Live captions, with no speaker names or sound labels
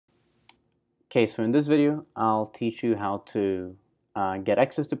Okay, so in this video, I'll teach you how to get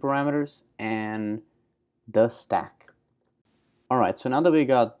access to parameters and the stack. Alright, so now that we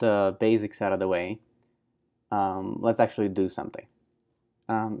got the basics out of the way, let's actually do something.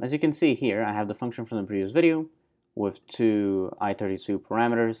 As you can see here, I have the function from the previous video with two 𝗚32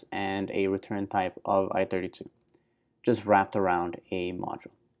 parameters and a return type of 𝗚32, just wrapped around a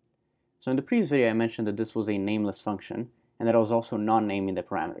module. So in the previous video, I mentioned that this was a nameless function and that I was also non-naming the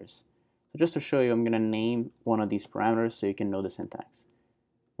parameters. So just to show you, I'm going to name one of these parameters so you can know the syntax,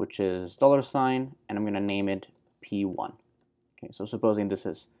 which is $, and I'm going to name it P1. Okay, so supposing this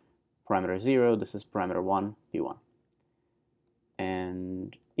is parameter 0, this is parameter 1, P1.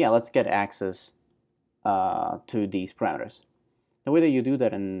 And yeah, let's get access to these parameters. The way that you do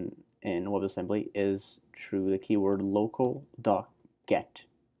that in WebAssembly is through the keyword local.get.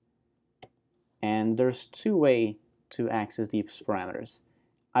 And there's two ways to access these parameters,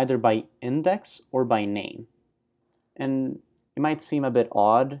 either by index or by name. And it might seem a bit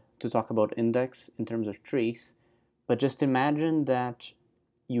odd to talk about index in terms of trees, but just imagine that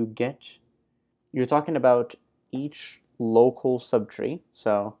you're talking about each local subtree.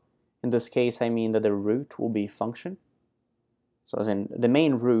 So in this case, I mean that the root will be function. So as in the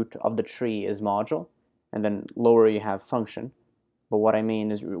main root of the tree is module, and then lower you have function. But what I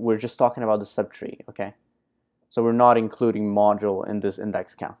mean is we're just talking about the subtree, okay? So we're not including module in this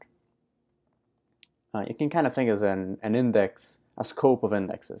index count. You can kind of think as an index, a scope of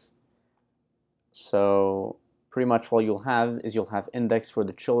indexes. So pretty much what you'll have is you'll have index for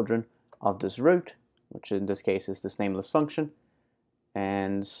the children of this root, which in this case is this nameless function,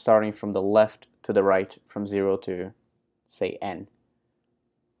 and starting from the left to the right from 0 to, say, n.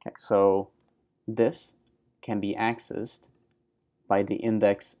 Okay, so this can be accessed by the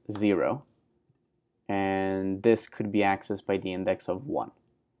index 0, and this could be accessed by the index of 1.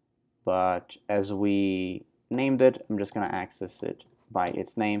 But as we named it, I'm just going to access it by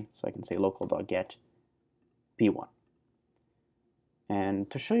its name, so I can say local.get P1. And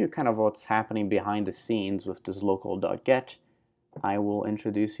to show you kind of what's happening behind the scenes with this local.get, I will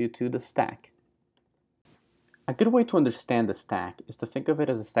introduce you to the stack. A good way to understand the stack is to think of it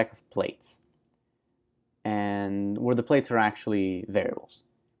as a stack of plates, and where the plates are actually variables.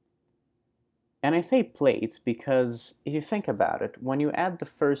 And I say plates because if you think about it, when you add the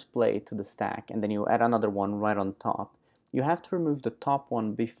first plate to the stack and then you add another one right on top, you have to remove the top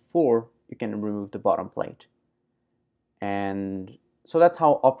one before you can remove the bottom plate. And so that's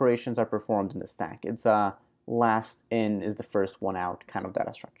how operations are performed in the stack. It's a last in is the first one out kind of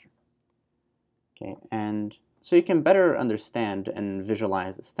data structure. Okay, and so you can better understand and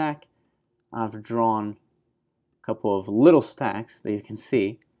visualize the stack, I've drawn a couple of little stacks that you can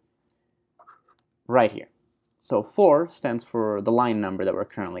see right here. So 4 stands for the line number that we're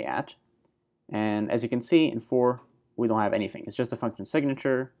currently at, and as you can see in 4 we don't have anything. It's just a function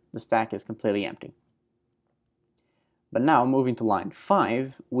signature. The stack is completely empty. But now moving to line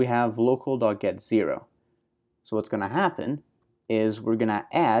 5, we have local.get0. So what's going to happen is we're going to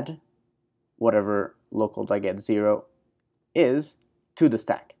add whatever local.get0 is to the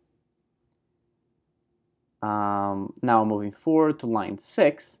stack. Now moving forward to line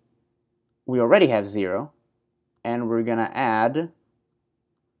 6, we already have 0, and we're going to add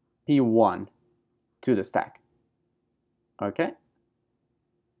P1 to the stack. Okay?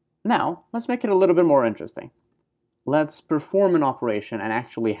 Now, let's make it a little bit more interesting. Let's perform an operation and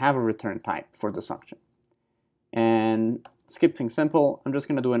actually have a return type for this function. And skip things simple, I'm just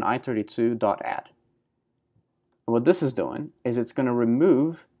going to do an 𝗚32.add. What this is doing is it's going to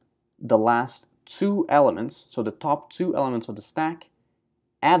remove the last 2 elements, so the top 2 elements of the stack,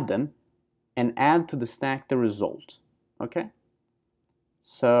 add them, and add to the stack the result. Okay?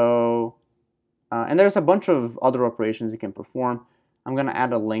 So, and there's a bunch of other operations you can perform. I'm going to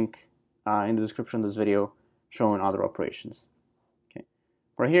add a link in the description of this video showing other operations. Okay.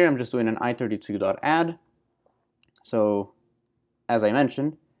 Right here, I'm just doing an 𝗚32.add. So, as I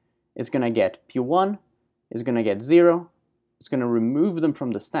mentioned, it's going to get P1, it's going to get 0, it's going to remove them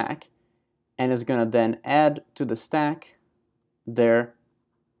from the stack, and it's going to then add to the stack their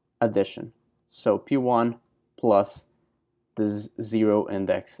addition. So P1 plus the 0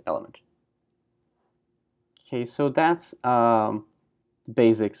 index element. Okay, so that's the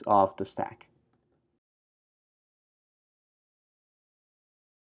basics of the stack.